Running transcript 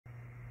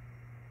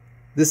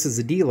This is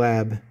a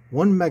D-Lab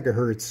 1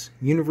 MHz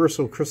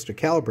universal crystal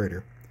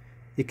calibrator.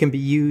 It can be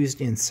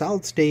used in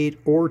solid state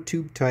or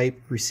tube type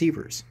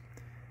receivers.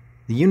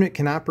 The unit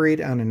can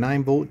operate on a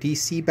 9-volt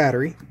DC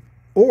battery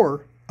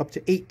or up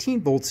to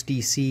 18 volts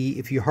DC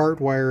if you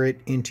hardwire it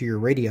into your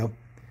radio.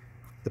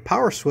 The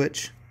power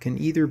switch can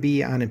either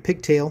be on a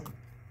pigtail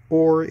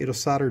or it'll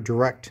solder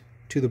direct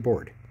to the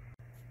board.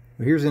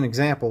 Well, here's an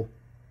example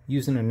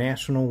using a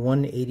National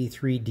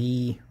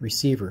 183D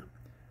receiver.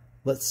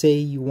 Let's say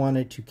you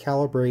wanted to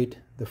calibrate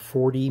the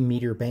 40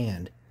 meter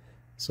band.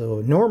 So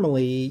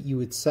normally you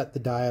would set the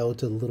dial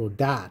to the little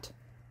dot,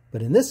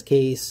 but in this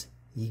case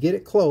you get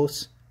it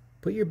close,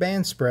 put your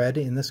band spread,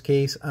 in this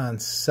case on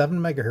 7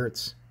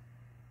 megahertz,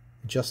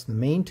 adjust the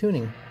main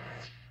tuning,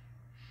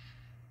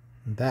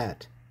 and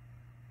that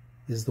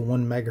is the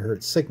 1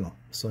 megahertz signal.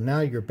 So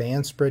now your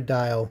band spread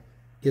dial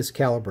is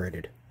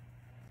calibrated.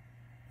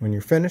 When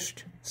you're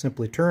finished,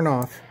 simply turn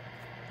off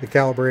the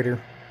calibrator.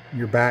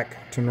 You're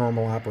back to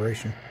normal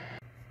operation.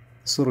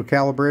 This little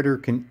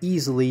calibrator can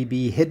easily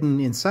be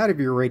hidden inside of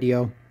your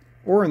radio,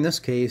 or in this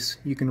case,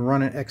 you can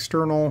run it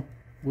external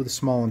with a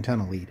small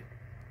antenna lead.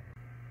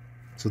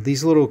 So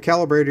these little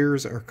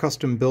calibrators are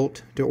custom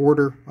built to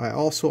order. I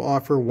also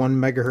offer 1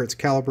 megahertz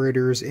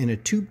calibrators in a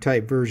tube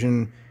type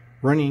version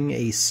running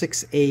a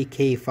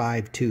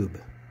 6AK5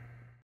 tube.